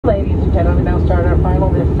Ladies and gentlemen, now start our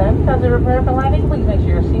final descent. As we prepare for landing, please make sure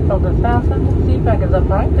your seatbelt is fastened, seat back is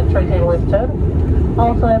upright, the tray table is towed.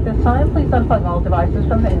 Also at this time, please unplug all devices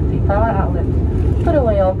from the NC power outlets. Put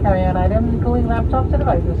away all carry-on items, including laptops and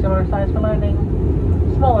devices similar size for landing.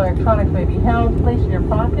 Small electronics may be held, placed in your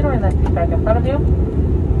pocket or in that seat back in front of you.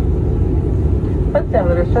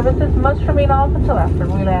 Cellular services must remain off until after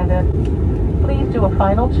we landed. Please do a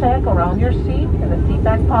final check around your seat and the seat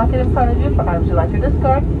back pocket in front of you for items you'd like to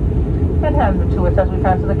discard, and hand them to us as we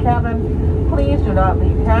pass to the cabin. Please do not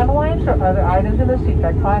leave hand wipes or other items in the seat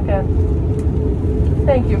back pocket.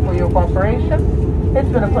 Thank you for your cooperation. It's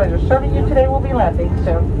been a pleasure serving you today. We'll be landing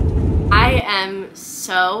soon. I am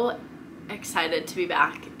so excited to be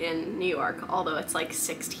back in New York, although it's like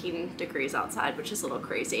 16 degrees outside, which is a little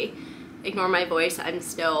crazy. Ignore my voice, I'm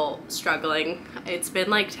still struggling. It's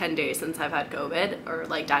been like 10 days since I've had COVID or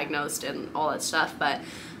like diagnosed and all that stuff, but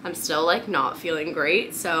I'm still like not feeling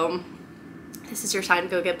great. So this is your time to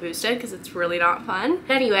go get boosted because it's really not fun.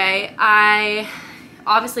 Anyway, I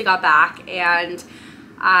obviously got back and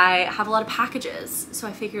I have a lot of packages. So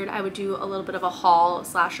I figured I would do a little bit of a haul /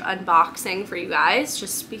 unboxing for you guys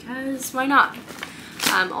just because why not?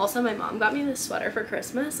 Also, my mom got me this sweater for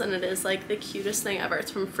Christmas and it is like the cutest thing ever.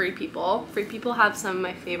 It's from Free People. Free People have some of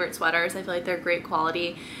my favorite sweaters. I feel like they're great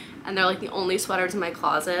quality and they're like the only sweaters in my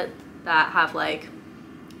closet that have like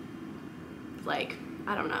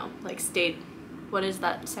I don't know, like stayed, what is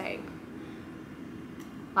that saying?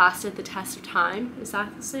 Lasted the test of time, is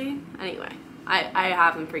that the saying? Anyway, I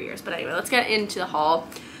have them for years, but anyway, let's get into the haul.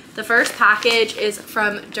 The first package is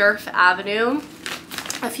from djerf Avenue.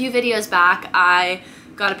 A few videos back, I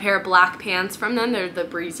got a pair of black pants from them. They're the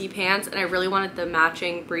breezy pants, and I really wanted the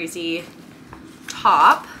matching breezy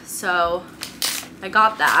top, so I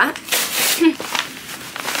got that.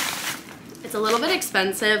 It's a little bit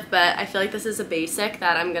expensive, but I feel like this is a basic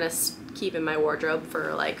that I'm gonna keep in my wardrobe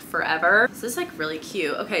for like forever. This is like really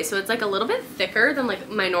cute. Okay, so it's like a little bit thicker than like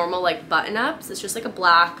my normal like button-ups. It's just like a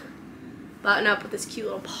black button-up with this cute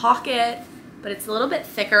little pocket, but it's a little bit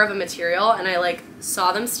thicker of a material, and I like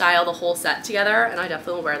saw them style the whole set together, and I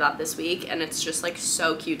definitely will wear that this week, and it's just like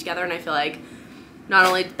so cute together, and I feel like not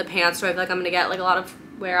only the pants do I feel like I'm gonna get like a lot of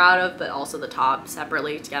wear out of, but also the top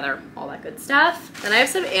separately together, all that good stuff. Then I have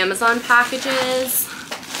some Amazon packages.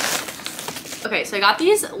 Okay, so I got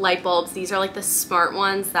these light bulbs. These are like the smart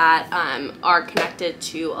ones that are connected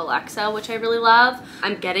to Alexa, which I really love.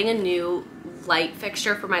 I'm getting a new light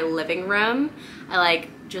fixture for my living room. I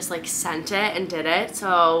just sent it and did it,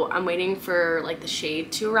 so I'm waiting for like the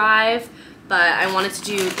shade to arrive, but I wanted to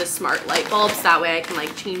do the smart light bulbs. That way I can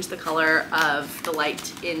like change the color of the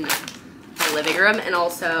light in my living room. And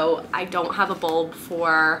also I don't have a bulb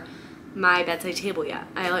for my bedside table yet.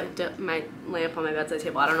 I like my lamp on my bedside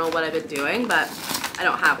table. I don't know what I've been doing, but I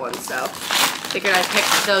don't have one, so figured I'd pick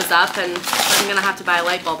those up, and if I'm gonna have to buy a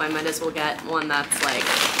light bulb, I might as well get one that's like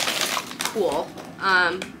cool.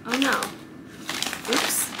 Oh no.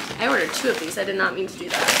 Oops. I ordered 2 of these. I did not mean to do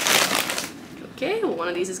that. Okay, well, one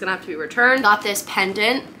of these is gonna have to be returned. Got this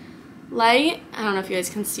pendant light. I don't know if you guys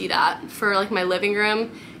can see that, for like my living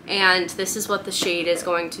room, and this is what the shade is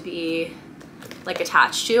going to be like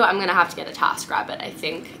attached to. I'm gonna have to get a TaskRabbit, I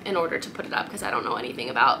think, in order to put it up, because I don't know anything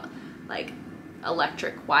about like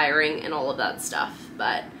electric wiring and all of that stuff.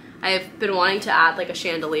 But I've been wanting to add like a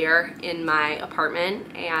chandelier in my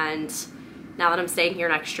apartment, and now that I'm staying here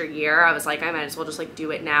an extra year, I was like, I might as well just like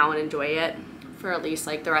do it now and enjoy it for at least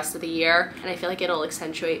like the rest of the year, and I feel like it'll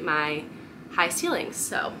accentuate my high ceilings.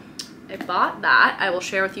 So I bought that. I will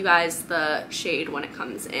share with you guys the shade when it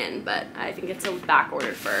comes in, but I think it's back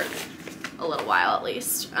ordered for a little while at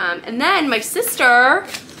least. And then my sister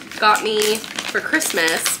got me for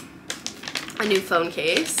Christmas a new phone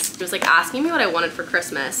case. She was like asking me what I wanted for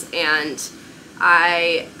Christmas, and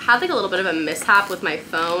I had like a little bit of a mishap with my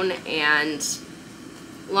phone, and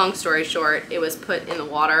long story short, it was put in the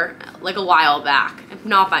water like a while back.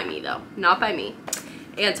 Not by me though, not by me.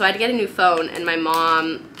 And so I had to get a new phone, and my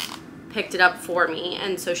mom picked it up for me,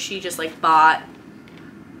 and so she just like bought,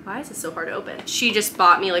 why is it so hard to open? She just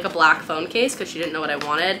bought me like a black phone case because she didn't know what I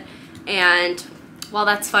wanted. And while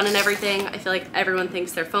that's fun and everything, I feel like everyone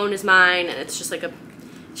thinks their phone is mine, and it's just like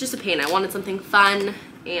it's just a pain. I wanted something fun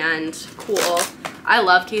and cool. I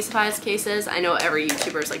love Casetify's cases. I know every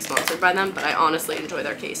YouTuber is like sponsored by them, but I honestly enjoy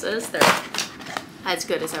their cases. They're as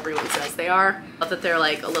good as everyone says they are. But that they're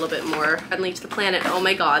like a little bit more friendly to the planet. Oh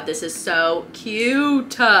my god, this is so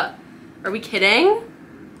cute. Are we kidding?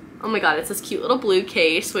 Oh my god, it's this cute little blue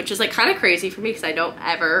case, which is like kind of crazy for me because I don't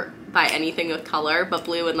ever buy anything with color, but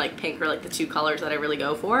blue and like pink are like the 2 colors that I really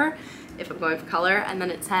go for if I'm going for color. And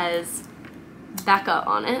then it says Becca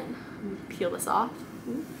on it. Peel this off.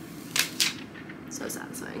 So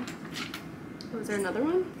satisfying. Oh, is there another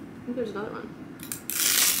one? I think there's another one.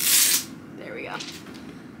 There we go.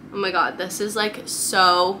 Oh my god, this is like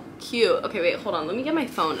so cute. Okay, wait, hold on. Let me get my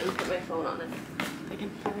phone and put my phone on it. If I can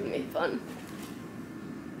find my phone.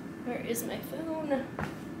 Where is my phone?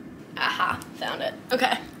 Aha, found it.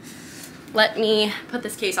 Okay. Let me put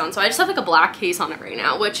this case on. So I just have like a black case on it right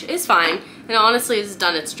now, which is fine. And honestly, it's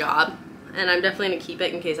done its job. And I'm definitely gonna keep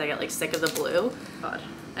it in case I get like sick of the blue. God.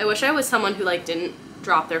 I wish I was someone who like didn't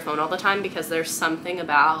drop their phone all the time, because there's something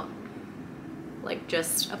about like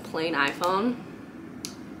just a plain iPhone.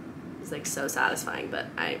 It's like so satisfying, but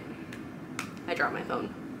I drop my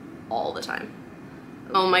phone all the time.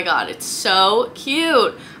 Oh my god, it's so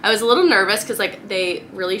cute. I was a little nervous because like they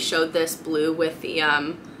really showed this blue with the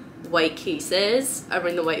white cases, I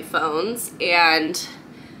mean the white phones, and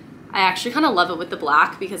I actually kind of love it with the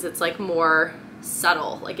black because it's like more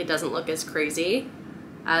subtle. Like it doesn't look as crazy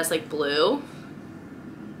as like blue.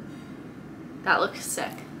 That looks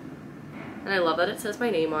sick. And I love that it says my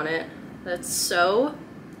name on it. That's so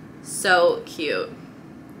cute.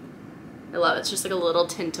 I love it. It's just like a little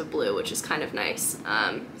tint of blue, which is kind of nice.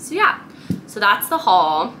 So yeah, so that's the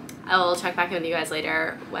haul. I will check back in with you guys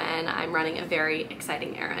later when I'm running a very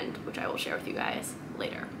exciting errand, which I will share with you guys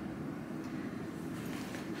later.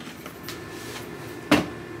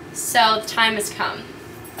 So the time has come.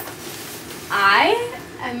 I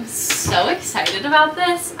am so excited about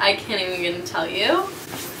this. I can't even begin to tell you.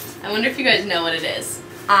 I wonder if you guys know what it is.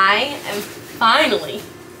 I am finally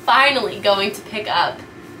going to pick up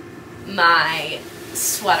my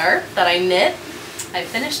sweater that I knit. I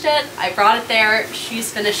finished it. I brought it there.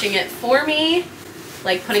 She's finishing it for me,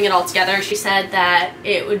 like putting it all together. She said that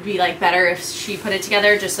it would be like better if she put it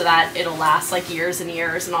together just so that it'll last like years and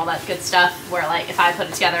years and all that good stuff, where like if I put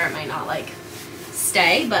it together it might not like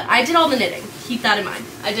stay. But I did all the knitting. Keep that in mind.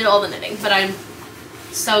 I did all the knitting, but I'm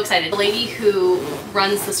so excited. The lady who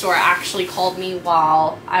runs the store actually called me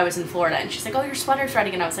while I was in Florida, and she's like, oh, your sweater's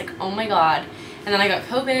ready. And I was like, oh my god. And then I got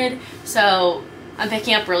COVID, so I'm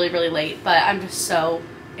picking up really late, but I'm just so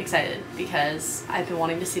excited because I've been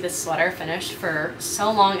wanting to see this sweater finished for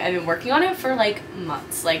so long. I've been working on it for like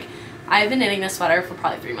months. Like I've been knitting this sweater for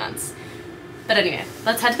probably 3 months. But anyway,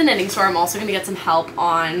 let's head to the knitting store. I'm also gonna get some help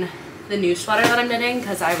on the new sweater that I'm knitting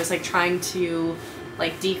because I was like trying to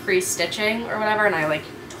like decrease stitching or whatever, and I like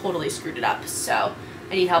totally screwed it up. So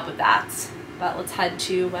I need help with that. But let's head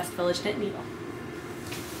to West Village Knit Needle.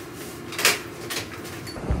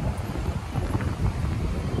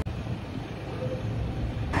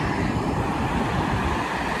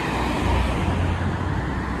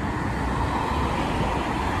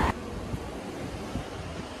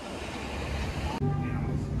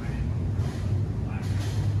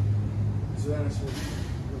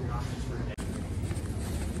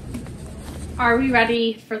 Are we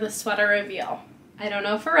ready for the sweater reveal? I don't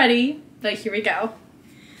know if we're ready, but here we go.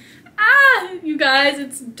 Ah, you guys,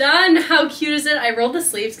 it's done. How cute is it? I rolled the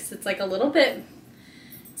sleeves because it's like a little bit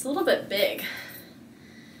big.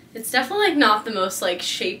 It's definitely like not the most like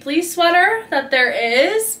shapely sweater that there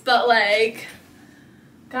is, but like,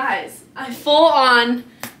 guys, I full on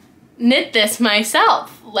knit this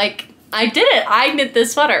myself. Like I did it. I knit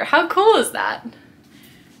this sweater. How cool is that?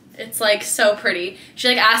 It's like so pretty. She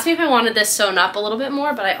like asked me if I wanted this sewn up a little bit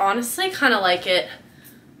more, but I honestly kind of like it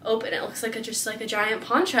open. It looks like just like a giant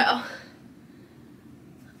poncho.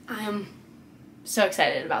 I am so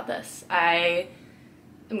excited about this. I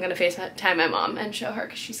am gonna FaceTime my mom and show her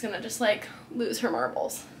because she's gonna just like lose her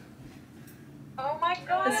marbles. Oh my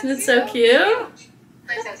god! Isn't it so cute?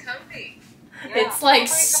 It's comfy. Yeah. It's like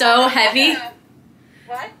so heavy.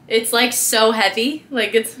 What? It's like so heavy.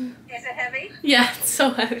 Like it's. Is it heavy? Yeah, it's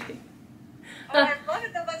so heavy. Oh, I love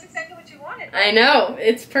it though. That's exactly what you wanted. I know.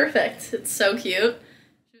 It's perfect. It's so cute.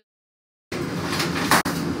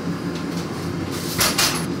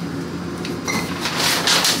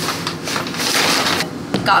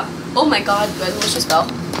 Oh my god, you guys, let's just go.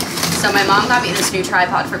 So my mom got me this new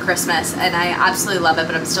tripod for Christmas and I absolutely love it,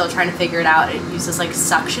 but I'm still trying to figure it out. It uses like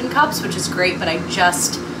suction cups, which is great, but I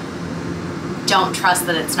just don't trust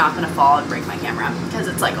that it's not gonna fall and break my camera because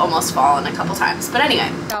it's like almost fallen a couple times. But anyway.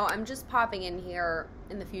 So I'm just popping in here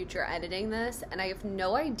in the future editing this, and I have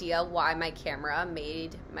no idea why my camera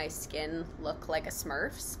made my skin look like a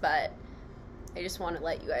Smurf's, but I just want to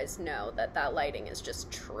let you guys know that that lighting is just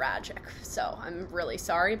tragic. So I'm really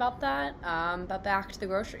sorry about that, but back to the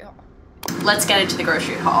grocery haul. Let's get into the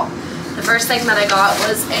grocery haul. The first thing that I got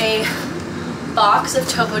was a box of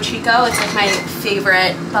Topo Chico. It's like my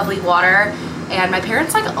favorite bubbly water, And my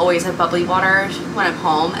parents like always have bubbly water when I'm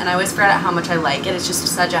home, and I always forget how much I like it. It's just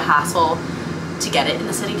such a hassle to get it in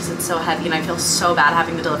the city because it's so heavy, and I feel so bad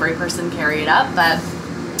having the delivery person carry it up. But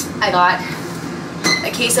I got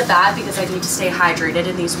a case of that because I need to stay hydrated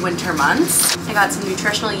in these winter months. I got some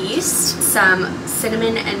nutritional yeast, some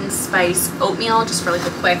cinnamon and spice oatmeal just for like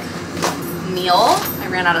a quick meal. I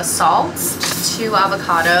ran out of salt, 2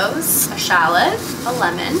 avocados, a shallot, a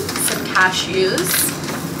lemon, some cashews,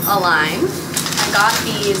 a lime. I got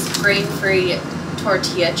these grain-free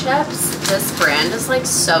tortilla chips. This brand is like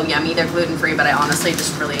so yummy. They're gluten-free, but I honestly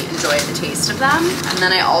just really enjoy the taste of them. And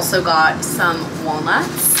then I also got some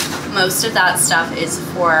walnuts. Most of that stuff is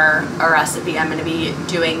for a recipe. I'm gonna be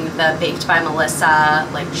doing the Baked by Melissa,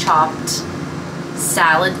 like chopped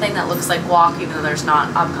salad thing that looks like guac, even though there's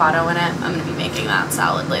not avocado in it. I'm gonna be making that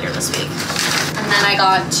salad later this week. And then I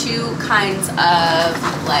got 2 kinds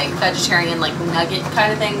of like vegetarian like nugget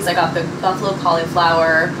kind of things. I got the buffalo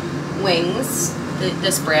cauliflower wings.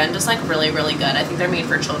 This brand is like really good. I think they're made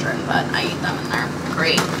for children, but I eat them and they're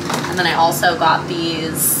great. And then I also got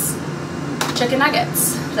these chicken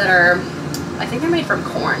nuggets that are, I think they're made from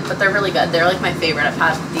corn, but they're really good. They're like my favorite. I've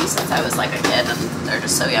had these since I was like a kid and they're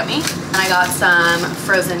just so yummy. And I got some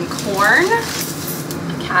frozen corn,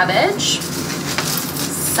 cabbage,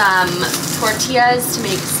 some tortillas to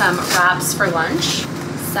make some wraps for lunch,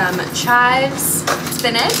 some chives,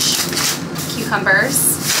 spinach,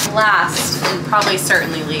 cucumbers, last and probably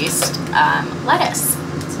certainly least, lettuce.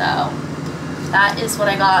 So that is what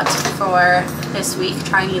I got for this week.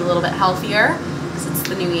 Trying to eat a little bit healthier because it's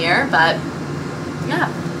the new year, but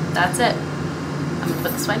yeah, that's it. I'm gonna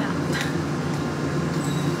put this away now.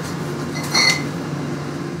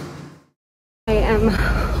 I am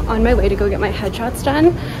on my way to go get my headshots done.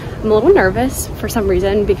 I'm a little nervous for some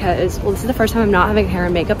reason because, well, this is the first time I'm not having a hair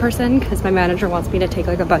and makeup person because my manager wants me to take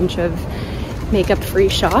like a bunch of makeup free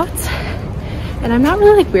shots, and I'm not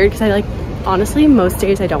really like weird because I like, honestly, most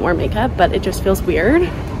days I don't wear makeup, but it just feels weird,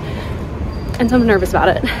 and so I'm nervous about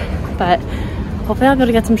it. But hopefully I'll be able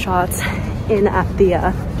to get some shots in at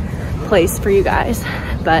the place for you guys.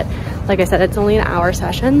 But like I said, it's only an hour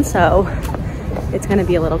session, so it's gonna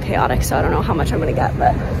be a little chaotic, so I don't know how much I'm gonna get,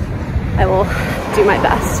 but I will do my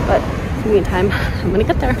best. But in the meantime, I'm gonna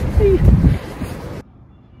get there.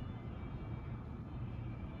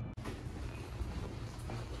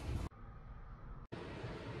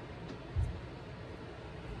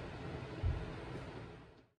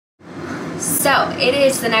 So it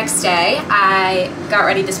is the next day. I got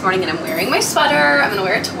ready this morning and I'm wearing my sweater. I'm gonna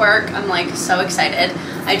wear it to work. I'm like so excited.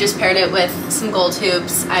 I just paired it with some gold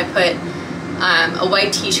hoops. I put a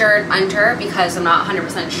white t-shirt under because I'm not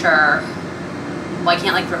 100% sure. Well, I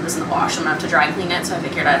can't like throw this in the wash. I'm gonna have to dry clean it, so I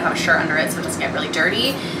figured I'd have a shirt under it so it doesn't get really dirty.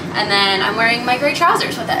 And then I'm wearing my gray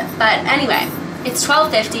trousers with it. But anyway, it's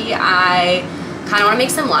 12:50. I kind of want to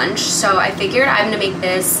make some lunch, so I figured I'm gonna make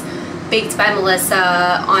this Baked by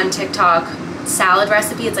Melissa on TikTok salad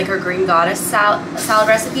recipe. It's like her green goddess salad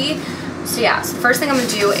recipe. So yeah, so the first thing I'm gonna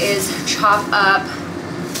do is chop up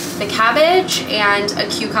the cabbage and a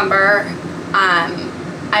cucumber. I'm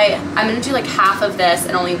gonna do like half of this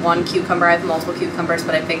and only 1 cucumber. I have multiple cucumbers,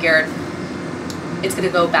 but I figured it's gonna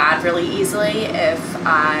go bad really easily if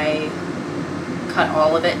I cut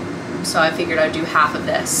all of it. So I figured I'd do half of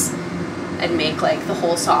this and make like the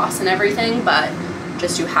whole sauce and everything, but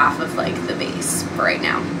just do half of like the base for right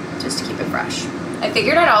now, just to keep it fresh. I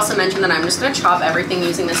figured I'd also mention that I'm just gonna chop everything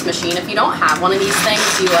using this machine. If you don't have one of these things,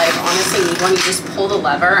 you like honestly need one. You just pull the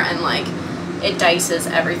lever and like it dices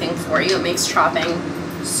everything for you. It makes chopping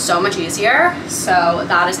so much easier. So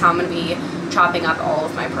that is how I'm gonna be chopping up all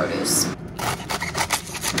of my produce.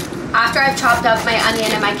 After I've chopped up my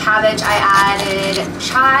onion and my cabbage, I added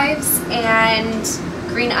chives and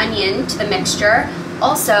green onion to the mixture.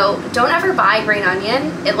 Also, don't ever buy green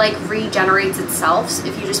onion. It like regenerates itself. So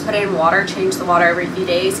if you just put it in water, change the water every few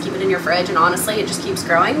days, keep it in your fridge, and honestly, it just keeps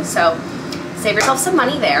growing. So save yourself some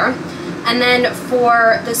money there. And then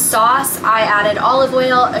for the sauce, I added olive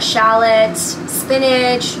oil, a shallot,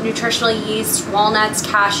 spinach, nutritional yeast, walnuts,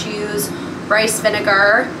 cashews, rice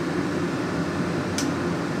vinegar,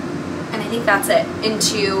 and I think that's it,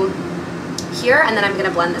 into here, and then I'm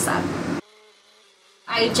gonna blend this up.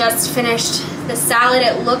 I just finished the salad.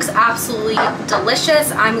 It looks absolutely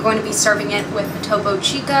delicious. I'm going to be serving it with a Topo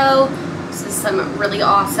Chico. This is some really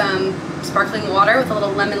awesome sparkling water with a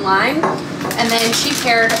little lemon lime. And then she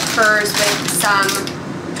paired hers with some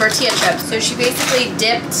tortilla chips. So she basically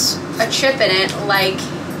dipped a chip in it like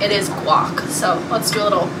it is guac. So let's do a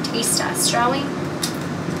little taste test, shall we?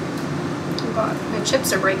 Oh God, my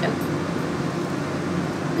chips are breaking.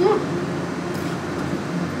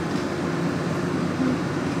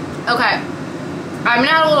 Okay, I'm gonna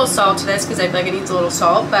add a little salt to this because I feel like it needs a little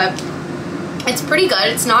salt, but it's pretty good.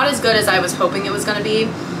 It's not as good as I was hoping it was gonna be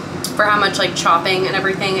for how much like chopping and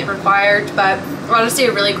everything it required, but honestly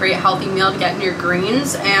a really great healthy meal to get in your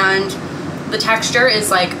greens, and the texture is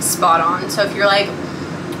like spot on. So if you're like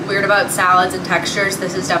weird about salads and textures,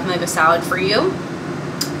 this is definitely the salad for you.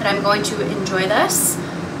 But I'm going to enjoy this,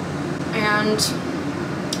 and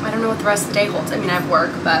I don't know what the rest of the day holds. I mean, I have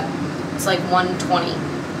work, but it's like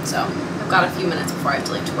 1:20, so I've got a few minutes before I have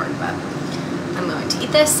to leave to work, but I'm going to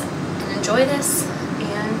eat this and enjoy this,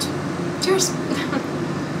 and cheers.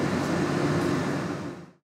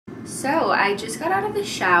 So I just got out of the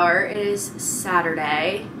shower. It is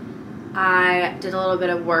Saturday. I did a little bit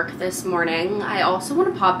of work this morning. I also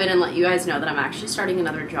want to pop in and let you guys know that I'm actually starting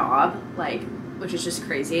another job, like, which is just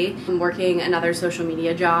crazy. I'm working another social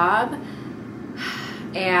media job,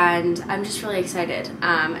 and I'm just really excited.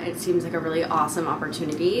 It seems like a really awesome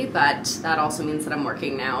opportunity, but that also means that I'm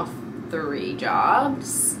working now 3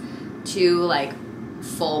 jobs, 2 like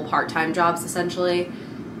full part-time jobs essentially,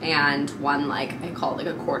 and 1 like, I call it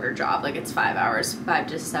like a quarter job, like it's 5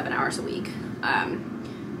 to 7 hours a week.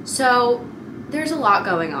 So there's a lot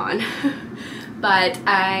going on, but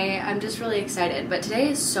I'm just really excited. But today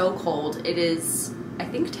is so cold. It is, I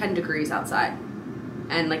think, 10 degrees outside,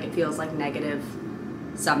 and like it feels like negative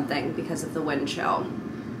something because of the wind chill.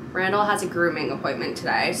 Randall has a grooming appointment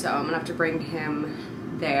today, so I'm gonna have to bring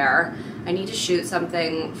him there. I need to shoot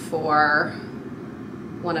something for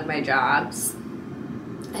one of my jobs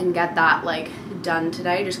and get that like done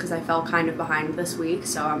today, just because I fell kind of behind this week,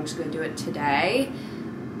 so I'm just gonna do it today.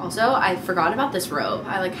 Also, I forgot about this robe.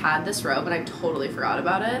 I like had this robe and I totally forgot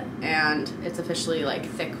about it, and it's officially like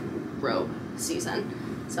thick robe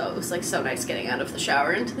season. So it was like so nice getting out of the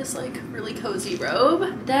shower into this like really cozy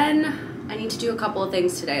robe. Then I need to do a couple of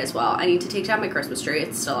things today as well. I need to take down my Christmas tree.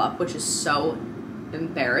 It's still up, which is so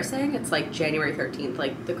embarrassing. It's like January 13th,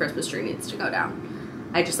 like the Christmas tree needs to go down.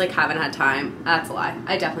 I just like haven't had time. That's a lie.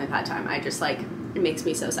 I definitely have had time. I just like, it makes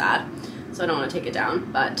me so sad. So I don't want to take it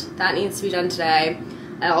down, but that needs to be done today.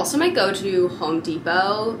 I also might go to Home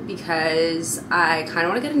Depot because I kind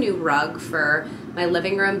of want to get a new rug for my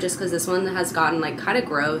living room, just because this one has gotten like kind of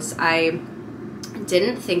gross. I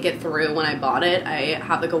didn't think it through when I bought it. I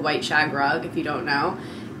have like a white shag rug, if you don't know.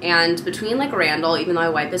 And between like Randall, even though I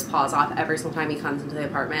wipe his paws off every single time he comes into the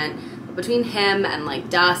apartment, between him and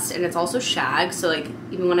like dust, and it's also shag, so like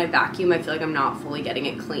even when I vacuum I feel like I'm not fully getting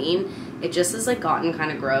it clean. It just has like gotten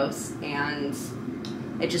kind of gross, and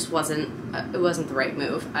it just wasn't the right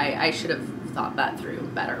move. I should have thought that through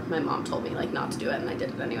better. My mom told me like not to do it, and I did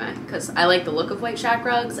it anyway, because I like the look of white shag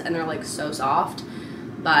rugs and they're like so soft,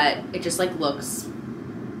 but it just like looks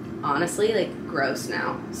honestly like gross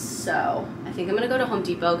now. So I think I'm gonna go to Home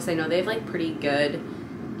Depot because I know they have like pretty good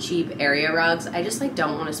cheap area rugs. I just like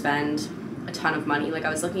don't want to spend a ton of money. Like I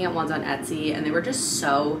was looking at ones on Etsy and they were just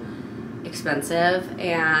so expensive,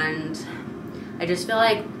 and I just feel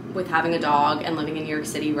like with having a dog and living in New York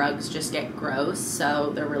City, rugs just get gross,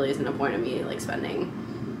 so there really isn't a point of me like spending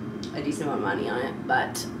a decent amount of money on it.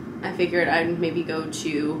 But I figured I'd maybe go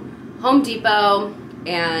to Home Depot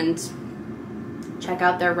and check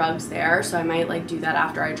out their rugs there, so I might like do that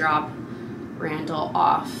after I drop Randall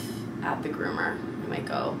off at the groomer. I might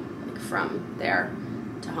go like from there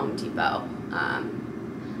to Home Depot,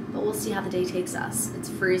 but we'll see how the day takes us. It's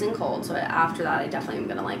freezing cold, so after that I definitely am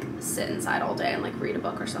gonna like sit inside all day and like read a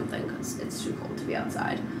book or something, because it's too cold to be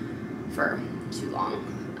outside for too long.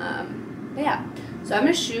 But yeah, so I'm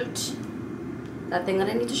gonna shoot that thing that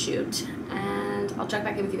I need to shoot, and I'll check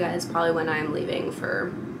back in with you guys probably when I'm leaving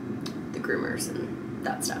for the groomers and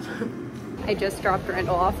that stuff. I just dropped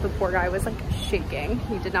Randall off. The poor guy was like shaking.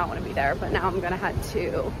 He did not want to be there, but now I'm gonna head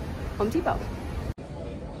to Home Depot.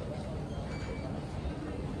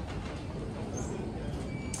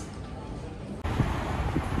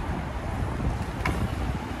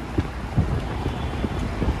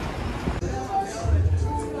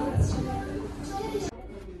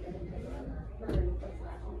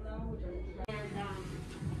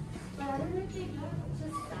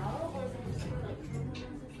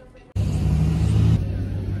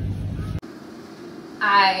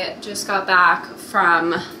 I just got back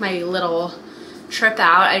from my little trip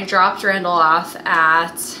out. I dropped Randall off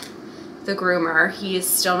at the groomer. He is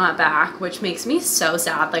still not back, which makes me so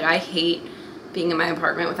sad. Like I hate being in my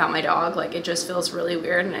apartment without my dog. Like it just feels really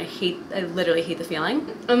weird, and I literally hate the feeling.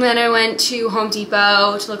 And then I went to Home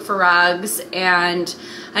Depot to look for rugs, and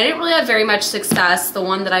I didn't really have very much success. The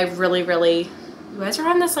one that I really, you guys are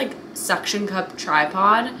on this like suction cup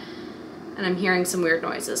tripod, and I'm hearing some weird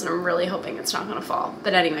noises, and I'm really hoping it's not gonna fall.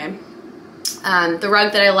 But anyway, The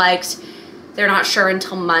rug that I liked, they're not sure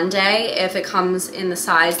until Monday if it comes in the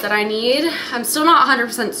size that I need. I'm still not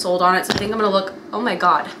 100% sold on it, so I think I'm gonna look, oh my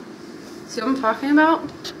God. See what I'm talking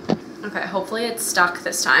about? Okay, hopefully it's stuck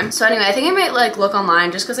this time. So anyway, I think I might like look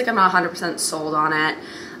online just cause like I'm not 100% sold on it.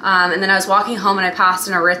 And then I was walking home and I passed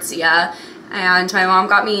an Aritzia, and my mom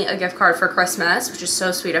got me a gift card for Christmas, which is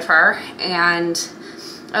so sweet of her. And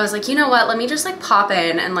I was like, you know what, let me just like pop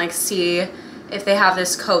in and like see if they have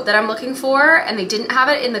this coat that I'm looking for. And they didn't have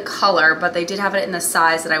it in the color, but they did have it in the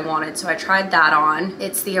size that I wanted. So I tried that on.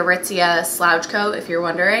 It's the Aritzia slouch coat, if you're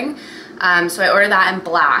wondering. So I ordered that in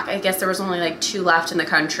black. I guess there was only like 2 left in the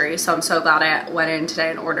country, so I'm so glad I went in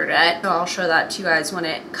today and ordered it. So I'll show that to you guys when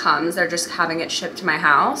it comes. They're just having it shipped to my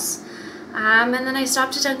house. And then I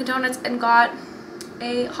stopped at Dunkin' Donuts and got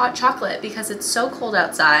a hot chocolate because it's so cold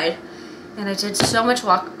outside. And I did so much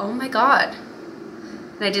oh my God.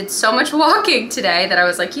 And I did so much walking today that I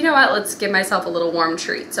was like, you know what, let's give myself a little warm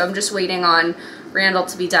treat. So I'm just waiting on Randall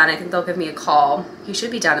to be done. I think they'll give me a call. He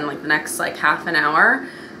should be done in like the next like half an hour.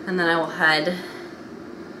 And then I will head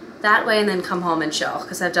that way and then come home and chill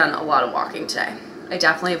because I've done a lot of walking today. I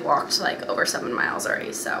definitely have walked like over 7 miles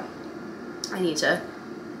already, so I need to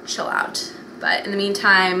chill out. But in the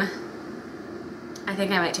meantime, I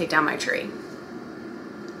think I might take down my tree.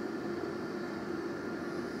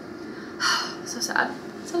 So sad.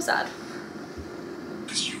 So sad.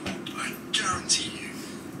 Because I guarantee you,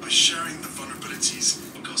 by sharing the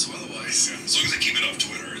vulnerabilities, because otherwise, as long as I keep it off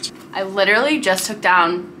Twitter, it's... I literally just took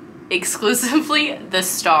down exclusively the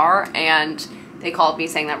star, and they called me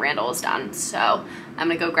saying that Randall was done. So I'm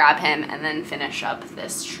gonna go grab him and then finish up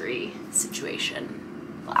this tree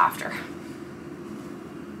situation after.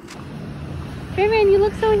 Hey man, you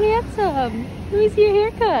look so handsome. Let me see your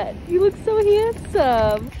haircut. You look so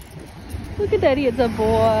handsome. Look at that, he's a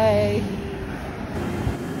boy.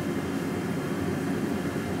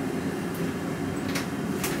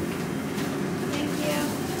 Thank you.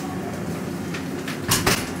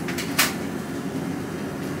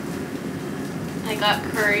 I got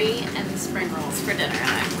curry and spring rolls for dinner and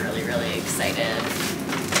I'm really, really excited.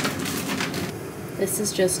 This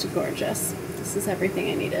is just gorgeous. This is everything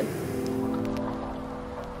I needed.